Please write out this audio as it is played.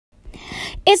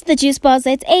It's the Juice Bar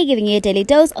ZA giving you a daily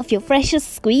dose of your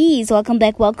freshest squeeze. Welcome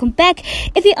back.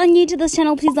 If you are new to this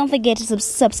channel, please don't forget to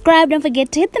subscribe. Don't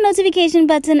forget to hit the notification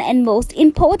button. And most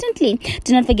importantly,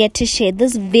 do not forget to share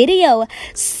this video.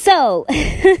 So,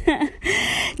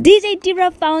 DJ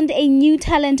Tira found a new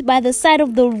talent by the side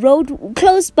of the road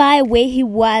close by where he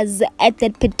was at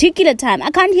that particular time.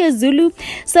 I can't hear Zulu.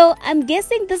 So, I'm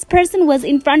guessing this person was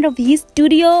in front of his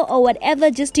studio or whatever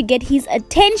just to get his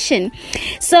attention.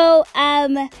 So,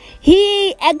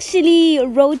 he actually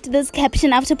wrote this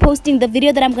caption after posting the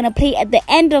video that I'm going to play at the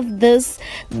end of this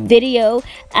video.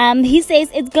 He says,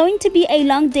 it's going to be a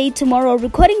long day tomorrow,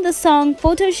 recording the song,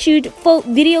 photo shoot,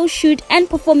 video shoot and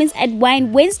performance at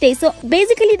Wine Wednesday. So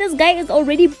basically this guy is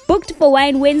already booked for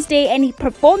Wine Wednesday and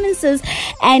performances,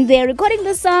 and they're recording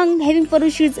the song, having photo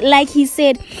shoots like he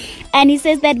said. And he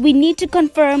says that we need to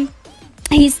confirm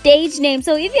his stage name.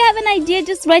 So if you have an idea,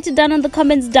 just write it down in the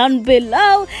comments down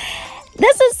below.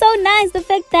 This is so nice, the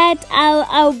fact that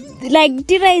like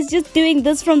Tira is just doing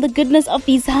this from the goodness of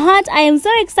his heart. I am so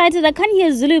excited. I can't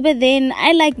hear Zulu, but then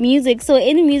I like music, so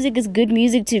any music is good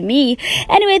music to me.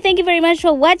 Anyway, thank you very much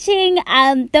for watching.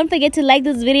 Don't forget to like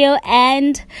this video,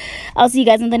 and I'll see you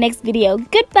guys in the next video.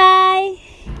 Goodbye.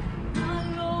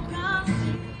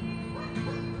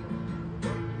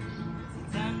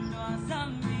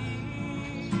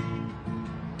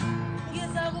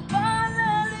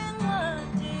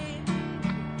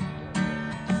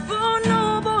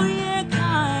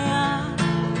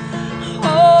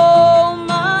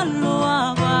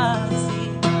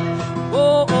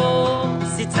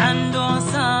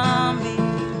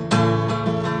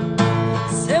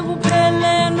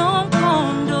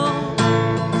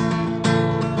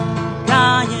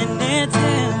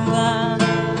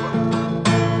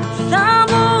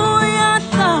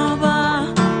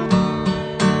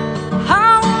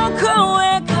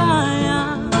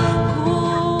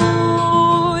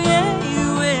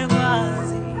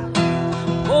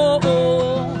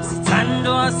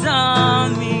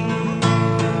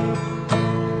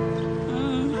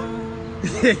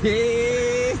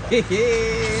 Hey,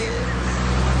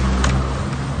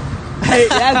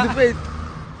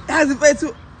 has the pay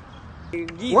too.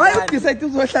 Why you decide to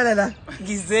go shalala?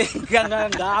 Ngizenga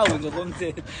ngawo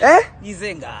ngokomthetho.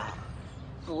 Ngizenga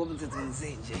ngokomthetho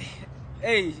ngizenje.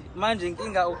 Hey, manje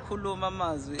inkinga ukukhuluma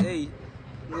amazwi. Hey,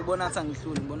 ngibona athi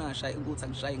angihluli, ngibona ngashaya ukuthi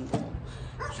angishaye inkomo.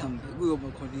 Mhlambe kuyoba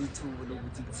khona ithubo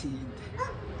lokuthi kuthinte.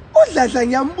 Udladla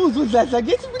ngiyambuza udladla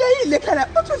ngithi mina yile khala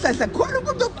uthi udladla khona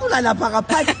umuntu ocula lapha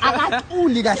ngaphansi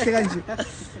akaculi kahle kanje.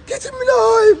 Ngithi mina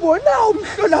hayibona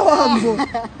umhlola wami.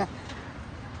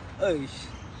 Hey,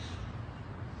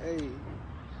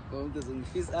 ngomthetho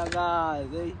ngifisa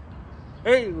akazi.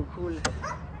 Hey, kukhula.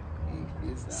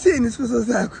 Sini isifiso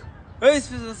sakho? Hey,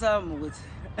 isifiso sami ukuthi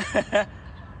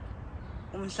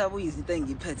umhlaba uyizinto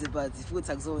engiphethe but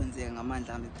futhi akuzokwenzeka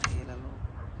ngamandla ami kuphela lo.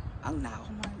 Anginawo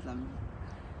amandla ami.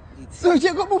 So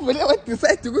nje ngoba uvele wa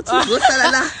decide ukuthi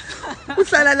uzohlala la.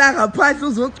 Uhlala la ngaphandle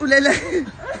uzoculela.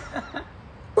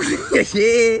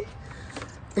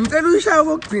 Ngicela uyishaya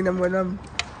kokugcina mwana wami.